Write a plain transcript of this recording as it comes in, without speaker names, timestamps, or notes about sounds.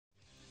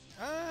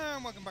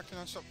welcome back to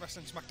Non-Stop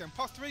Wrestling SmackDown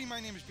Part 3. My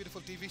name is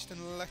Beautiful Dave East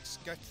and let's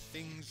get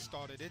things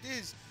started. It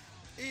is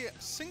a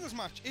singles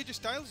match. AJ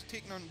Styles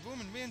taking on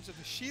Roman Reigns of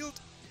the Shield.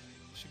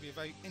 Should be a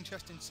very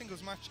interesting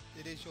singles match.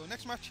 It is your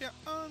next match here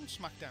on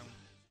SmackDown.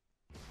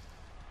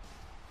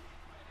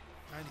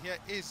 And here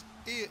is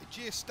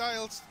AJ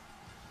Styles.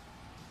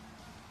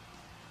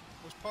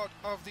 Was part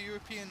of the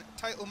European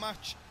title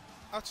match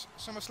at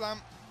SummerSlam.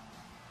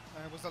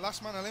 Was the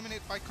last man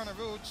eliminated by Connor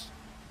Rhodes.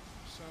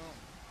 So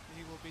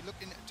he will be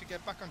looking to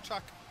get back on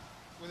track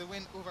with a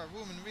win over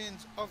Roman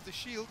Reigns of the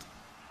Shield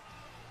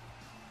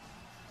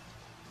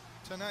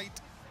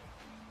tonight.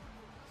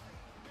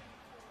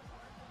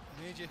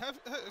 And AJ had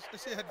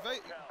very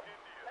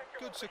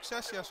good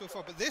success here so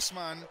far, but this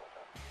man,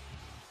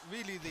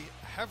 really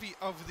the heavy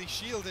of the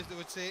Shield, as they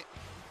would say,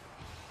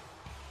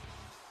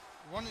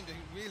 wanting to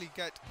really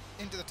get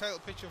into the title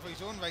picture for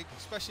his own right,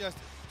 especially as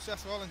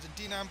Seth Rollins and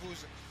Dean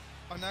Ambrose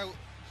are now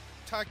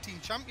tag team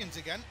champions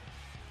again.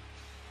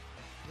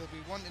 They'll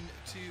be wanting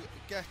to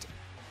get,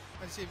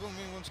 as I say, Roman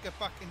Reigns wants to get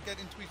back and get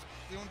into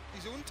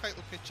his own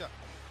title picture.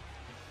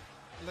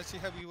 Let's see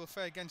how he will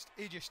fare against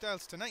AJ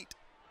Styles tonight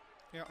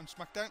here on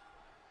SmackDown.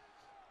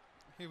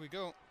 Here we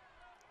go.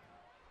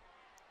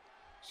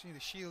 See the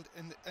Shield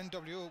in the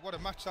NWO. What a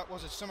match that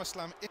was at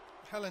SummerSlam in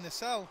Hell in a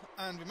Cell.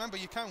 And remember,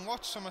 you can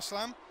watch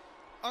SummerSlam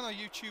on our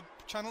YouTube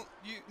channel,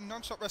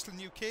 Non-Stop Wrestling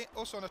UK,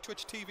 also on our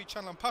Twitch TV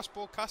channel and past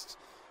broadcasts.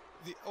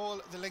 All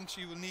the links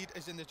you will need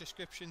is in the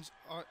descriptions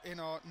in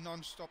our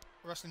Non-Stop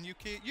Wrestling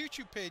UK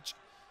YouTube page.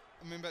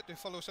 Remember to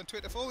follow us on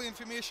Twitter for all the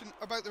information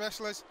about the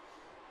wrestlers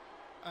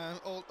and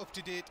all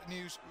up-to-date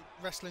news,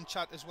 wrestling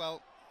chat as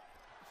well.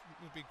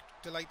 We'd be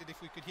delighted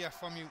if we could hear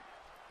from you.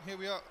 Here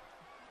we are,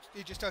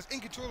 AJ Styles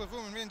in control of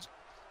Roman Reigns.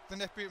 The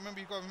neck break.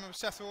 Remember, you've got to remember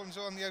Seth Rollins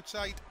on the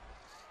outside,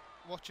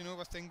 watching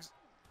over things.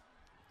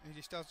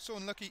 AJ Styles so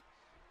unlucky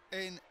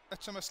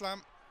at SummerSlam.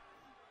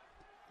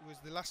 He was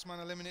the last man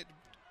eliminated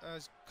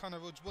as Connor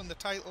Rhodes won the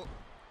title.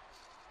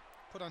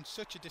 Put on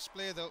such a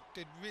display though,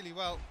 did really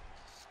well.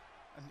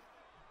 And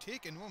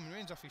taking Roman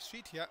Reigns off his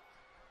feet here,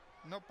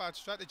 not bad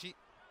strategy.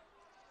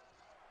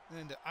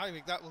 And I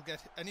think that will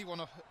get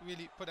anyone off,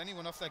 really put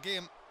anyone off their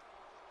game.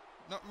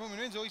 Not Roman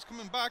Reigns though, he's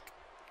coming back.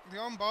 The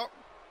armbar.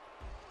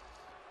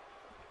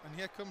 And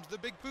here comes the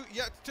big boot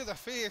yet to the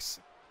face.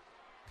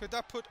 Could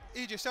that put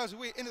AJ Styles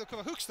away into the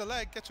cover? Hooks the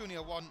leg, gets only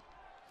a 1.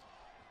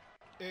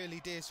 Early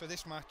days for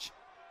this match,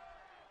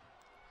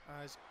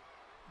 as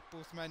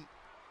both men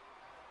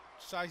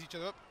size each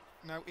other up.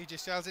 Now AJ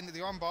Styles into the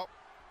armbar.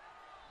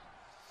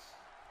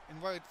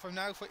 And right from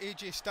now for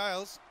AJ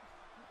Styles,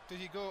 does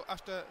he go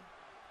after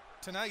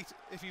tonight?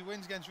 If he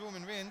wins against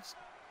Roman Reigns,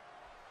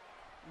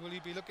 will he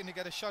be looking to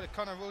get a shot at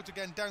Connor Rhodes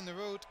again down the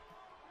road?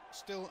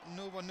 Still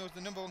no one knows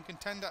the #1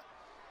 contender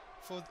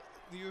for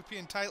the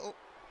European title.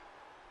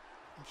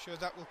 I'm sure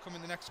that will come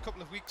in the next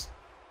couple of weeks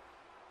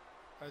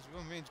as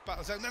Roman Reigns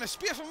battles out. And then a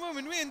spear from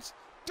Roman Reigns.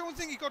 Don't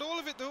think he got all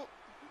of it though.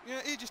 Yeah,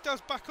 AJ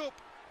Styles back up.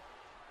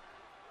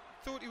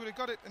 Thought he would have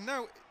got it, and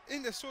now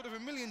into sort of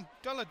 $1 million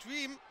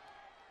dream.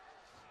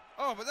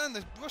 Oh, but then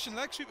the Russian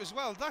leg sweep as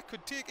well. That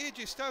could take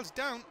AJ Styles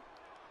down.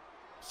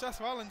 Seth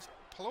Rollins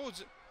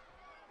applauds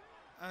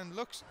and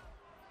looks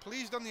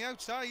pleased on the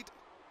outside.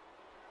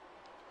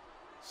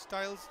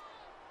 Styles,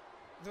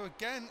 though,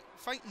 again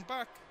fighting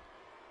back.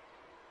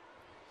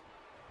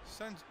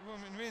 Sends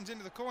Roman Reigns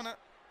into the corner.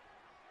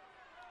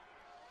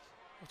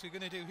 What's he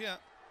going to do here?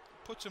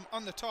 Puts him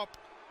on the top.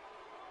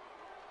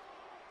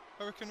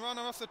 Hurricane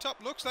Rana off the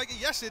top. Looks like it.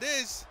 Yes, it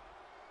is.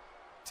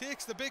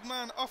 Takes the big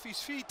man off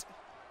his feet.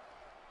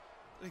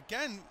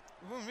 Again,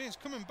 Roman Reigns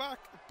coming back.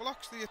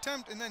 Blocks the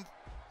attempt and then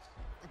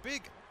a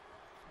big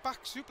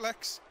back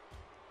suplex.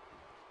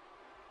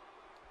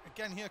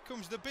 Again, here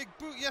comes the big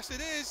boot. Yes,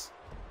 it is.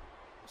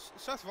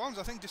 Seth Rollins,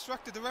 I think,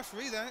 distracted the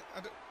referee there.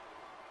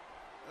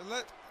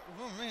 Let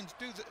Roman Reigns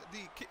do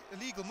the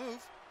illegal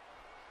move.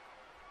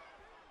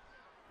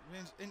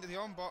 Reigns into the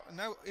armbar, and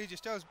now AJ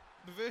Styles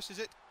reverses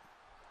it.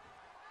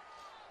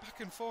 Back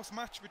and forth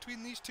match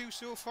between these two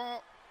so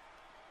far.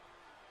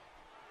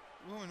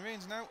 Roman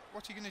Reigns now,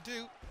 what's he going to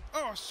do?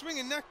 Oh,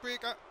 swinging neck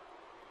breaker.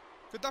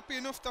 Could that be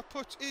enough that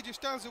puts AJ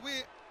Styles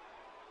away?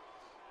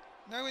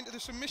 Now into the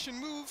submission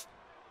move.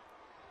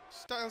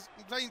 Styles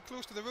lying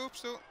close to the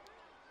ropes though.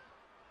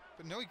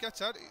 But no, he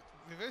gets out, he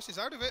reverses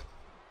out of it.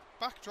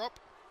 Backdrop.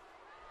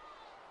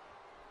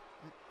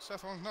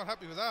 Seth Rollins not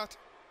happy with that.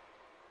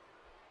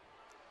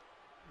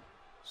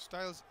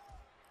 Styles.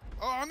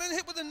 Oh, and then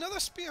hit with another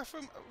spear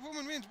from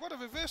Roman Reigns. What a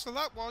reversal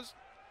that was.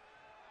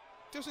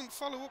 Doesn't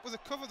follow up with a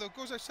cover though.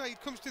 Goes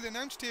outside, comes to the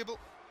announce table.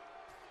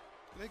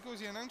 There goes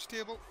the announce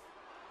table.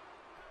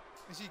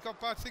 As he got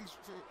bad things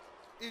for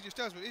AJ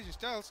Styles, but AJ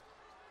Styles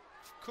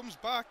comes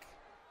back.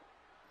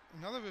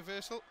 Another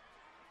reversal.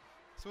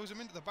 Throws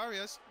him into the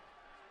barriers.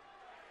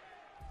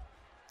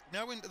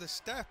 Now into the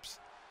steps.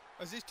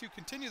 As these two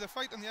continue the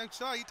fight on the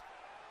outside.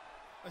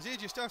 As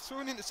AJ Styles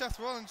thrown into Seth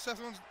Rollins. Seth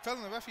Rollins fell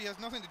on the referee, has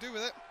nothing to do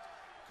with it.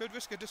 Could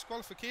risk a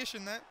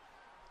disqualification there.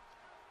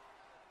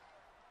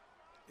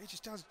 AJ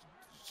Styles,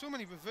 so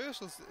many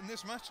reversals in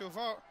this match so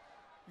far.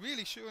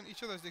 really showing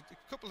each other. There's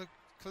a couple of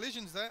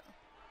collisions there.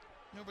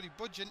 Nobody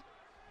budging.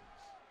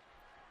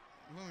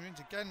 Roman Reigns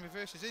again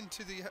reverses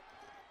into the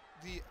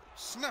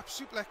snap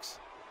suplex.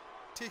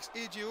 Takes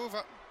AJ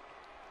over.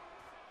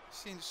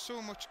 Seen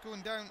so much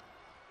going down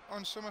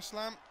on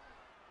SummerSlam.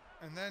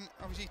 And then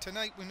obviously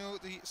tonight we know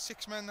the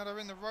 6 men that are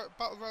in the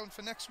battle round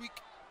for next week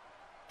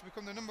to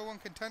become the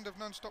 #1 contender of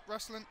non-stop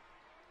wrestling.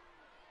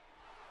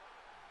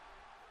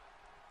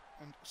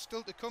 And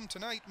still to come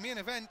tonight, main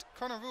event,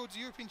 Connor Rhodes,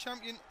 European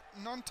champion,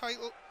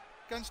 non-title,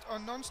 against our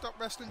non-stop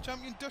wrestling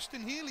champion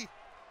Dustin Healy.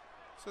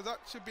 So that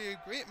should be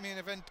a great main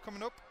event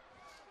coming up,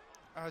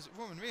 as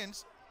Roman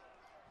Reigns,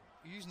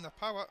 using the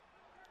power,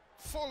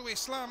 fallaway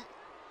slam,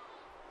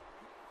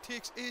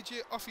 takes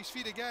AJ off his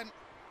feet again.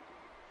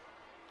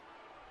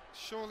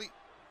 Surely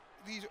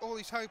all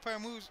these high power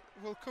moves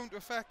will come to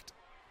effect.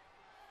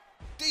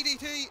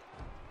 DDT,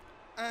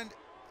 and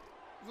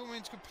Roman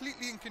Reigns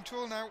completely in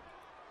control now.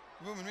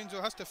 Roman Reigns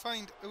has to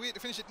find a way to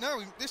finish it now.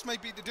 This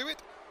might be to do it.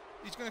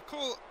 He's going to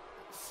call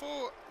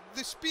for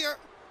the spear,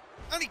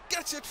 and he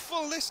gets it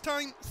full this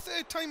time.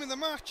 3rd time in the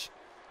match.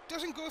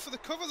 Doesn't go for the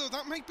cover though.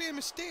 That might be a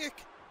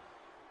mistake.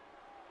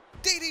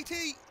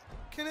 DDT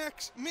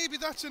connects. Maybe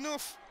that's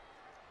enough.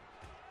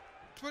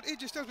 But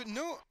AJ Styles, but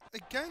no.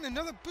 Again,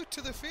 another boot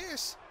to the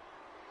face.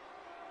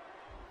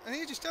 And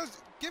AJ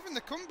Styles, given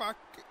the comeback,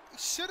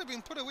 should have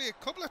been put away a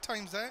couple of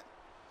times there.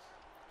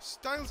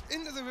 Styles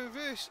into the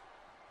reverse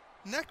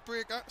neck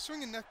breaker,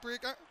 swinging neck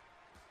breaker.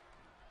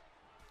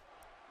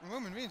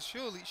 Roman Reigns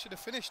surely should have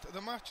finished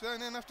the match there,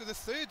 and then after the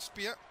 3rd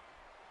spear,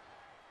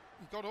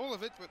 he got all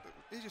of it, but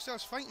AJ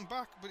Styles fighting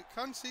back, but you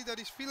can see that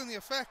he's feeling the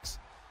effects,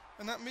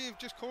 and that may have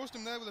just caused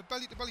him there with a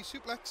belly-to-belly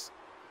suplex.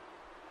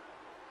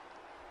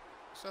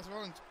 Seth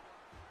Rollins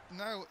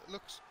now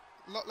looks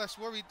a lot less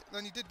worried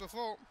than he did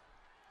before.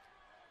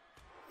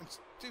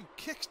 And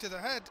kicks to the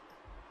head,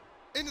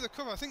 into the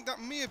cover. I think that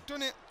may have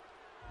done it.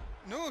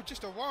 No,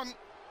 just a 1.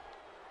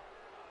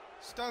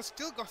 Styles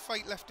still got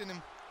fight left in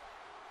him.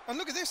 And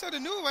look at this out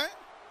of nowhere.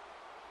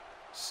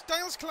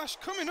 Styles Clash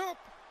coming up.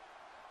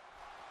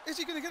 Is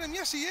he going to get him?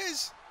 Yes, he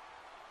is.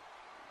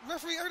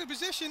 Referee out of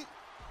position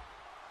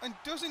and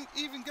doesn't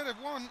even get a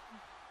 1.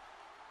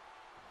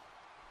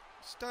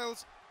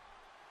 Styles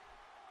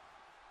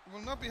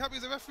will not be happy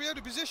with the referee out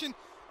of position.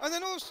 And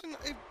then all of a sudden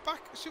a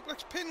back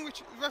suplex pin, which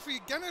the referee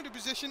again out of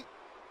position.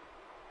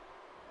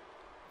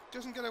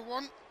 Doesn't get a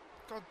 1.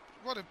 God,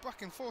 what a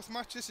back and forth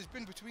match this has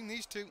been between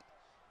these two.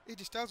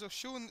 AJ Styles has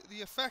shown the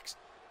effects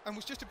and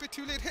was just a bit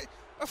too late. Hit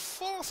a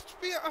 4th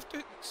spear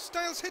after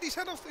Styles hit his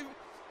head off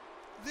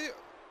the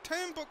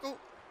turnbuckle.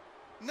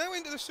 Now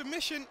into the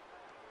submission.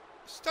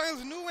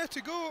 Styles nowhere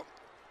to go,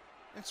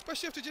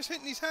 especially after just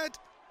hitting his head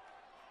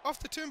off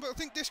the turnbuckle. I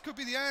think this could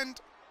be the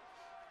end.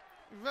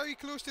 Very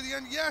close to the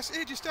end. Yes,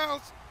 AJ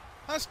Styles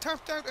has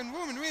tapped out, and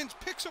Roman Reigns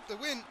picks up the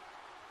win.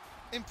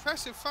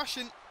 Impressive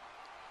fashion.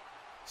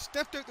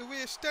 Stepped out the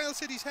way. Styles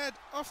hit his head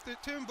off the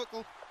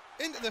turnbuckle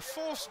into the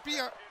 4th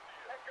spear,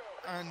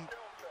 and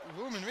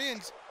Roman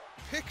Reigns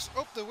picks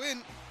up the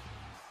win.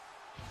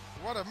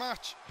 What a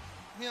match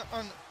here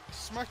on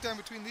SmackDown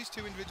between these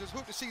two individuals.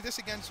 Hope to see this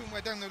again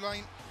somewhere down the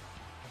line.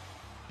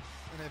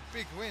 And a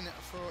big win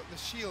for the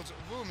Shield's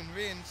Roman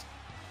Reigns.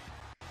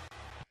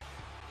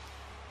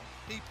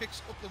 He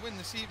picks up the win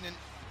this evening.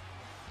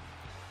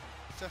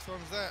 Seth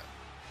Rollins there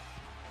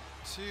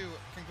to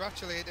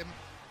congratulate him.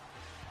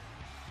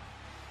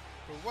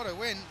 But what a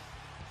win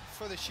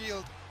for the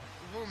Shield,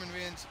 Roman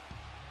Reigns.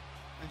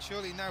 And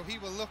surely now he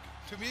will look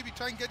to maybe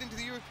try and get into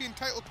the European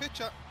title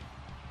picture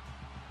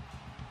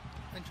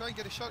and try and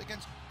get a shot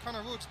against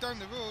Connor Rhodes down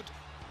the road,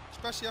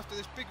 especially after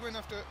this big win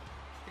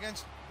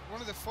against one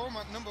of the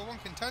former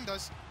 #1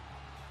 contenders.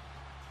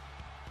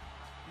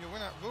 Your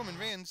winner, Roman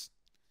Reigns.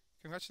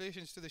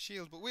 Congratulations to the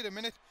Shield. But wait a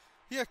minute,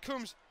 here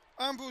comes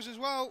Ambrose as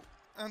well,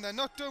 and they're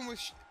not done with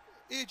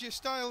AJ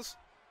Styles.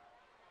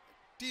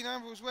 Dean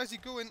Ambrose, where's he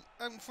going?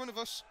 Out in front of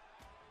us.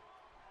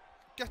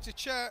 Gets a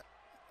chair,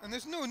 and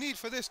there's no need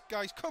for this,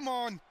 guys. Come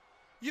on,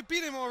 you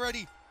beat him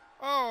already.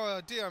 Oh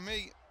dear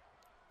me.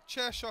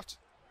 Chair shot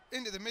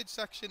into the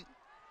midsection,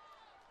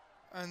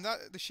 and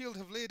that the Shield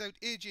have laid out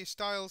AJ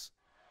Styles.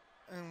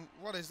 And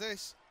what is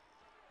this?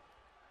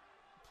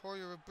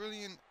 Poirier, a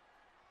brilliant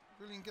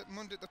getting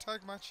Monday at the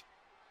tag match.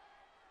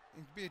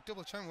 And be a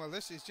double champ. Well,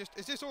 this is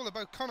this all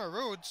about Connor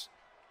Rhodes?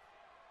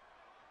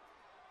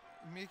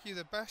 Make you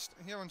the best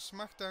here on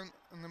SmackDown,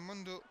 and the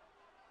Mundo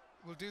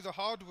will do the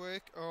hard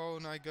work. Oh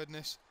my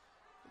goodness,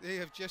 they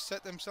have just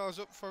set themselves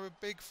up for a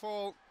big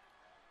fall.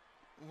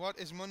 What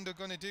is Mundo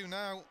going to do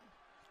now?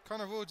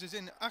 Connor Rhodes is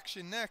in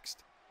action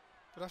next,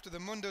 but after the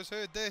Mundo's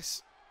heard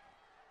this,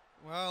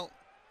 well,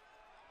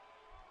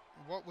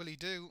 what will he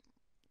do?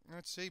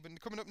 Let's see. But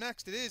coming up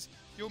next, it is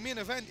your main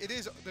event. It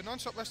is the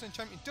non-stop wrestling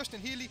champion Dustin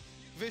Healy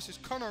versus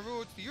Connor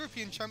Rhodes, the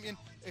European champion.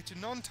 It's a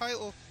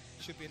non-title.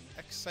 Should be an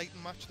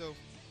exciting match though.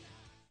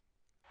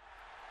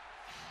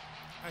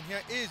 And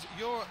here is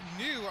your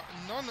new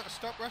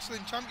non-stop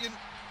wrestling champion,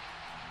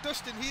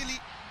 Dustin Healy.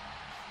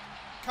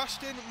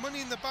 Cashed in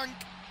Money in the Bank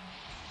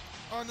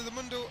on the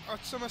Mundo at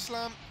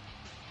SummerSlam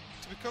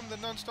to become the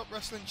non-stop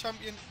wrestling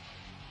champion.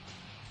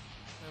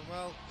 And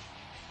well,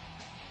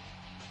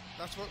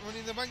 that's what Money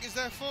in the Bank is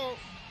there for,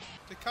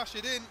 to cash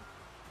it in.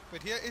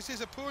 But here is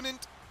his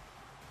opponent,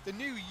 the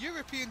new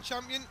European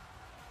champion,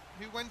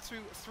 who went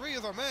through 3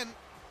 other men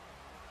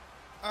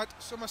at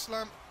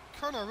SummerSlam,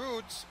 Connor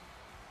Rhodes.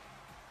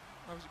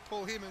 Obviously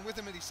Paul Heyman with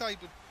him at his side,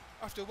 but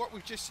after what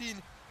we've just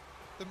seen,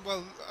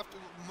 after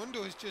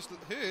Mundo has just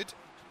heard,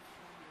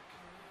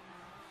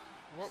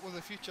 what will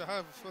the future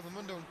have for the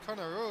Mundo and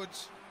Connor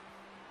Rhodes?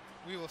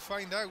 We will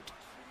find out,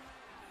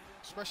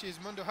 especially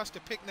as Mundo has to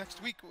pick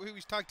next week who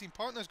his tag team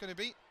partner is going to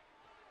be.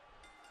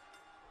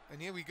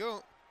 And here we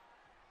go.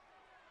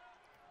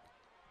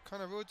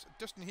 Connor Rhodes,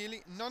 Dustin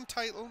Healy,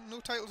 non-title, no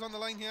titles on the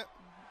line here,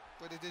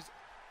 but it is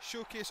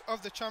showcase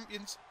of the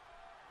champions.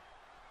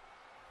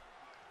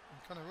 And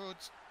Connor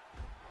Rhodes,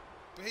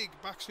 big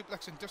back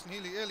suplex and Dustin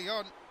Healy early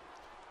on.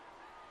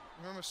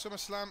 Remember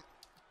SummerSlam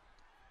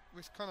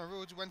with Connor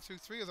Rhodes went through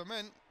 3 other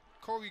men.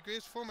 Corey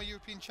Graves, former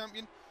European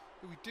champion,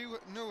 who we do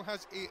know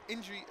has an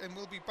injury and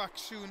will be back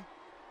soon.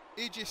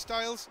 AJ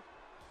Styles,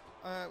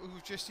 who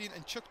we've just seen,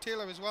 and Chuck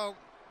Taylor as well.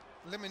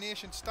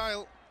 Elimination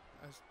style,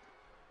 as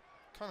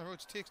Connor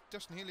Rhodes takes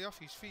Dustin Healy off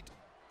his feet.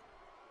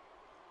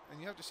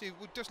 And you have to say,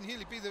 would Dustin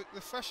Healy be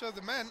the fresher of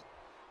the men?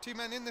 2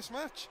 men in this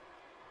match.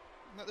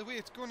 Not the way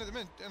it's going at the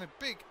minute. And a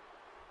big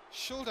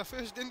shoulder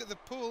first into the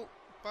pole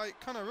by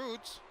Connor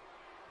Rhodes.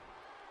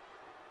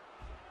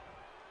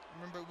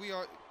 Remember, we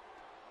are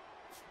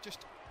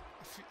just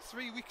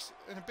 3 weeks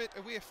and a bit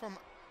away from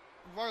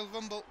Royal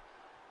Rumble.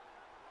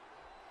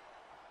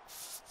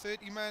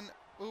 30 men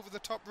over the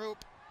top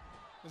rope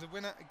with a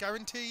winner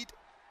guaranteed.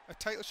 A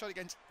title shot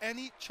against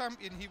any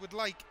champion he would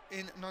like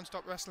in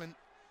non-stop wrestling.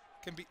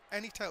 Can be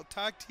any title,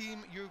 tag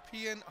team,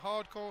 European,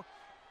 hardcore.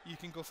 You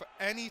can go for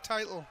any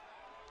title.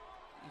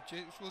 You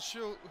just will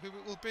show who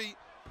it will be,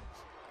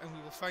 and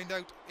we will find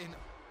out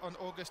on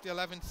August the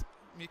 11th.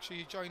 Make sure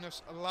you join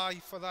us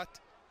live for that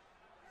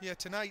here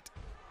tonight.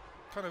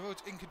 Connor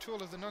Rhodes in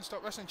control of the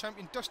non-stop wrestling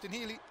champion Dustin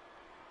Healy.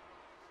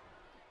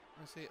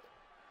 I see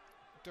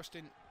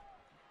Dustin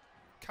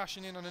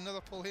cashing in on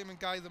another Paul Heyman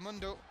guy, the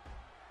Mundo,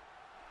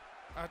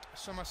 at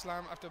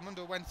SummerSlam after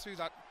Mundo went through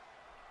that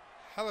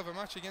hell of a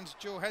match against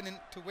Joe Hennon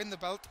to win the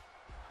belt.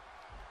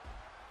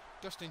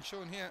 Dustin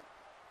shown here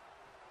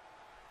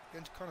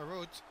against Connor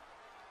Rhodes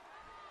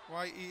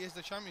why he is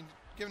the champion,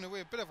 giving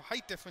away a bit of a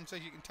height difference, as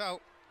you can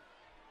tell.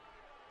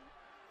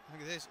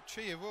 Look at this,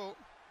 trio roll.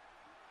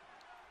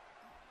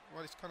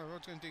 What is Connor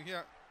Rhodes going to do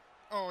here?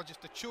 Oh,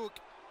 just a choke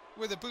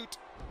with a boot.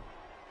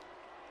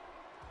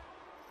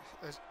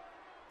 As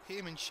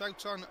Heyman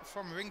shouts on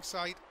from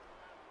ringside.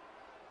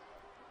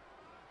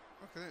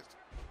 Look at this.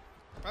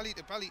 Belly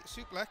to belly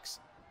suplex.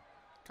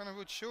 Connor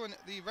Rhodes showing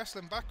the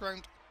wrestling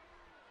background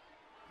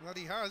that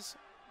he has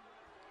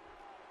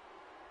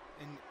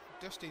in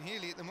Dustin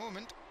Healy at the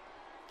moment.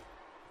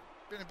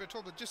 Been a bit of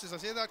trouble, just as I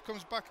say that,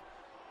 comes back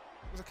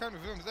with a counter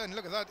of him. Then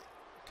look at that.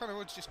 Connor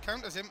Rhodes just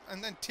counters him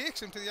and then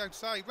takes him to the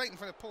outside, right in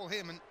front of Paul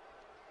Heyman.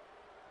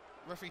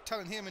 Referee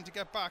telling Heyman to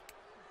get back.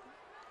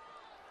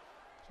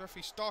 So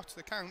referee starts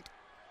the count.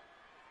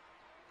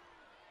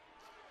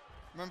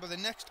 Remember, the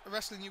next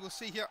wrestling you will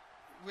see here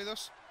with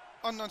us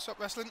on Non-Stop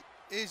Wrestling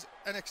is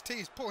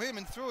NXT. As Paul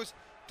Heyman throws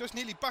Dustin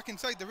Healy back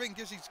inside the ring,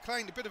 gives his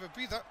client a bit of a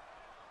breather.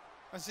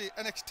 As the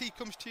NXT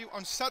comes to you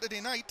on Saturday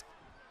night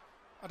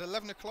at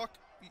 11 o'clock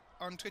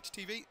on Twitch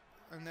TV,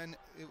 and then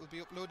it will be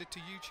uploaded to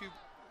YouTube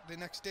the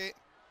next day.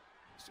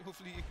 So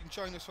hopefully you can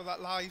join us for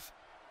that live.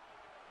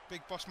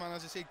 Big Boss Man,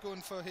 as I say,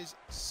 going for his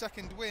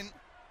second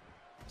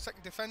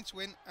defense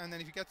win, and then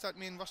if he gets that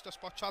main roster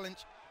spot challenge,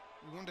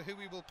 we wonder who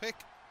we will pick.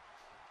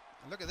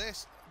 And look at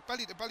this,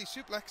 belly to belly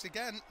suplex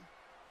again,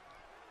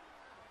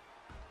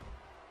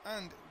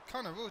 and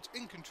Connor Rhodes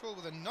in control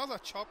with another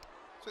chop.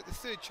 So the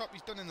 3rd chop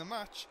he's done in the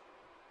match.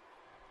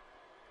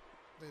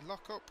 They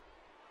lock up.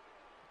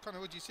 Connor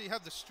Rhodes, you see,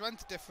 have the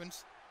strength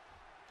difference,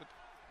 but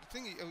the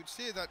thing I would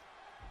say that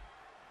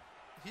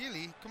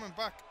Healy coming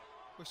back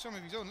with some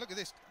of his own. Look at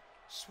this,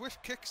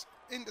 swift kicks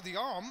into the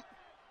arm,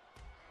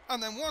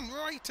 and then one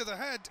right to the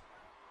head.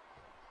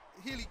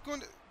 Healy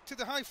going to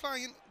the high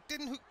flying,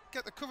 didn't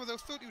get the cover though,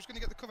 thought he was going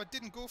to get the cover,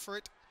 didn't go for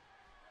it.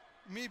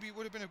 Maybe it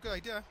would have been a good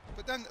idea,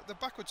 but then the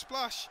backward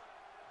splash.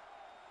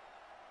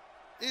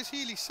 Is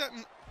Healy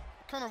setting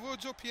Connor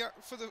Rhodes up here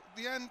for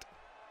the end?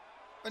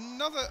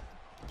 Another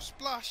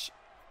splash.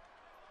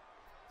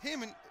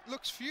 Heyman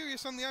looks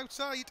furious on the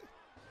outside.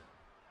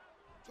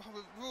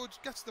 Rhodes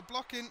gets the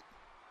block in.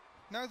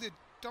 Now the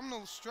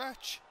abdominal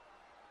stretch.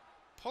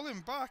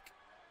 Pulling back.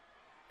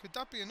 Could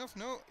that be enough?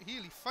 No,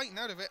 Healy fighting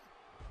out of it.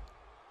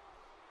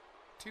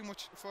 Too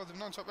much for the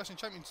non-stop wrestling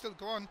champion. Still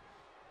go on.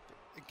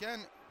 But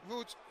again,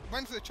 Rhodes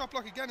went for the chop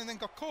block again and then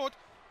got caught.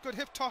 Good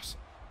hip toss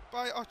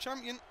by our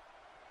champion.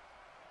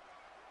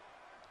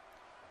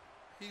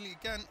 Healy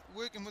again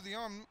working with the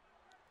arm.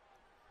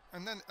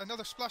 And then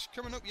another splash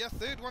coming up. Yeah,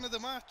 3rd one of the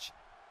match.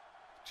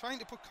 Trying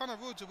to put Connor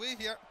Rhodes away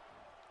here.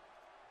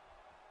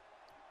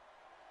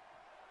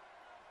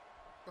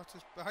 Got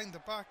his behind the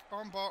back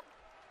armbar.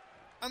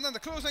 And then the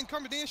clothesline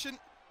combination.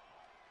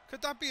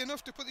 Could that be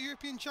enough to put the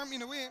European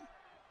champion away?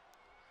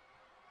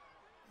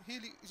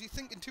 Healy, is he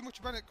thinking too much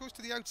about it? Goes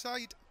to the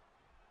outside.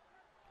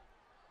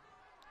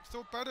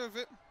 Thought better of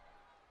it.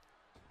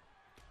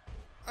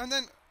 And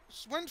then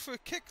went for a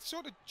kick,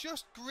 sort of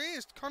just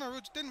grazed Connor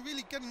Rhodes. Didn't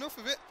really get enough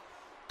of it.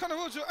 Connor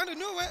Rhodes, out of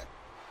nowhere,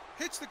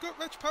 hits the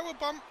gut-wrench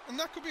powerbomb, and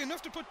that could be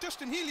enough to put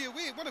Dustin Healy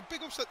away. What a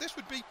big upset this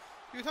would be.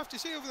 You'd have to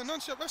say over the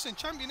non-stop wrestling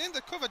champion in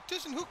the cover.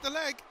 Doesn't hook the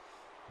leg.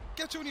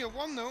 Gets only a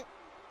 1 though.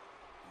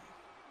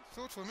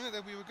 Thought for a minute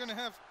that we were going to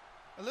have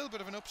a little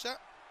bit of an upset.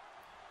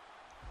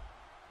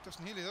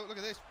 Dustin Healy though, look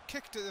at this.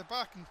 Kick to the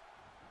back, and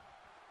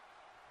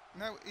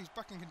now he's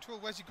back in control.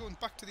 Where's he going?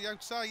 Back to the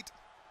outside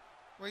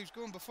where he was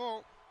going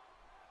before.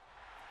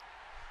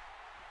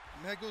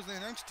 And there goes the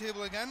announce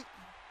table again.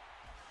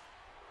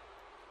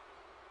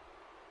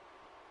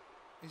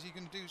 Is he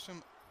going to do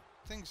some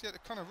things here to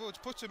Connor Rhodes?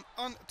 Puts him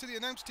on to the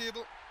announce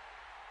table.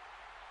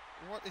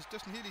 What is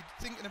Dustin Healy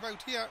thinking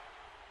about here?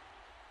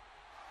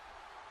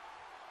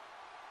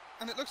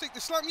 And it looks like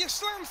the slam. Yes,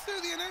 slam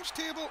through the announce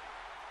table.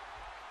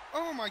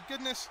 Oh my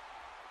goodness.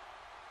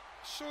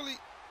 Surely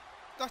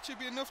that should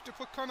be enough to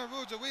put Connor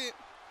Rhodes away.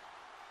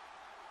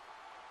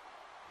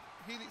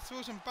 Healy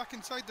throws him back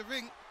inside the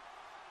ring.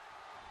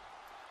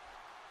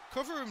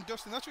 Cover him,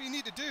 Dustin. That's what you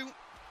need to do.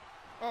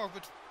 Oh,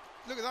 but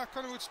look at that.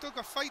 Connor Rhodes still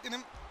got fight in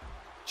him.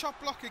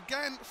 Chop block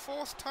again.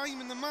 4th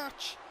time in the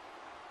match.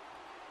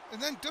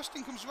 And then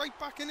Dustin comes right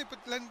back in it, but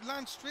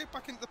lands straight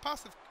back into the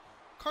path of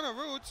Connor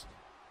Rhodes.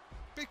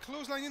 Big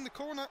clothesline in the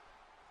corner.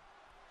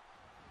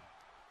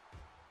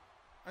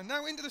 And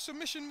now into the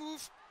submission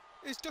move.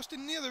 Is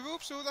Dustin near the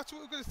rope? So that's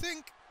what we're going to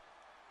think.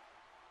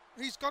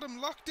 He's got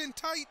him locked in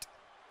tight.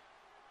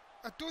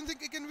 I don't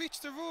think he can reach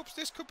the ropes.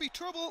 This could be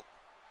trouble.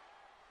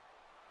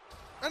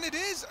 And it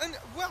is. And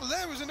well,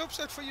 there was an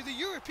upset for you. The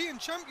European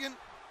champion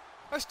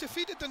has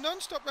defeated the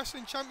non-stop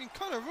wrestling champion.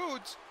 Connor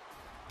Rhodes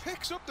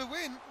picks up the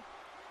win.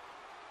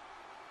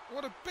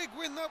 What a big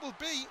win that will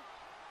be.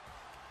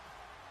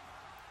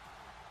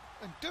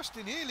 And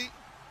Dustin Healy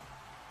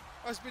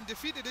has been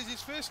defeated as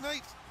his first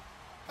night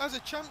as a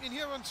champion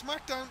here on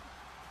SmackDown.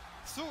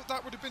 Thought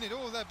that would have been it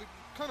all there, but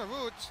Connor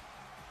Rhodes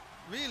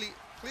really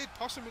played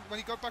possum when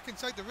he got back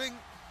inside the ring.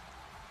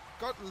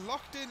 Got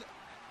locked in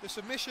the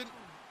submission,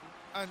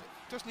 and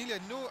Dustin Healy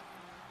had no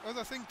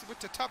other thing but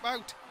to tap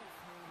out.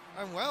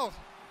 And well,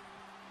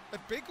 a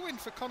big win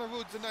for Connor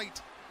Rhodes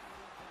tonight.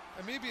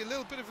 And maybe a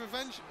little bit of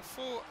revenge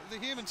for the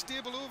Heyman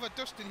stable over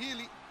Dustin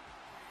Healy.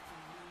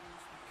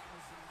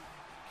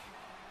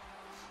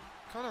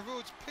 Connor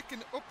Rhodes picking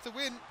up the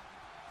win.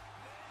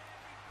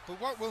 But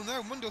what will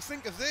now Mundo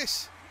think of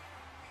this?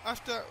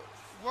 After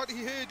what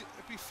he heard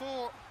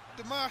before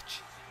the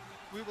match,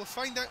 we will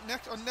find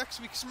out on next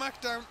week's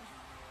SmackDown.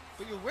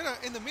 But your winner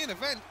in the main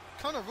event,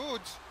 Connor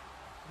Rhodes,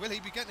 will he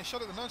be getting a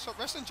shot at the Non-Stop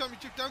Wrestling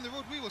Championship down the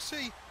road? We will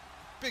see.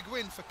 Big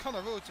win for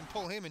Connor Rhodes and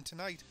Paul Heyman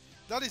tonight.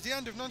 That is the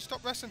end of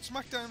Non-Stop Wrestling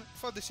SmackDown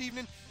for this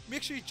evening.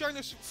 Make sure you join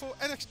us for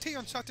NXT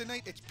on Saturday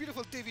night. It's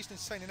Beautiful Dave Easton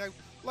signing out.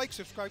 Like,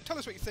 subscribe, tell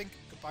us what you think.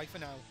 Goodbye for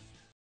now.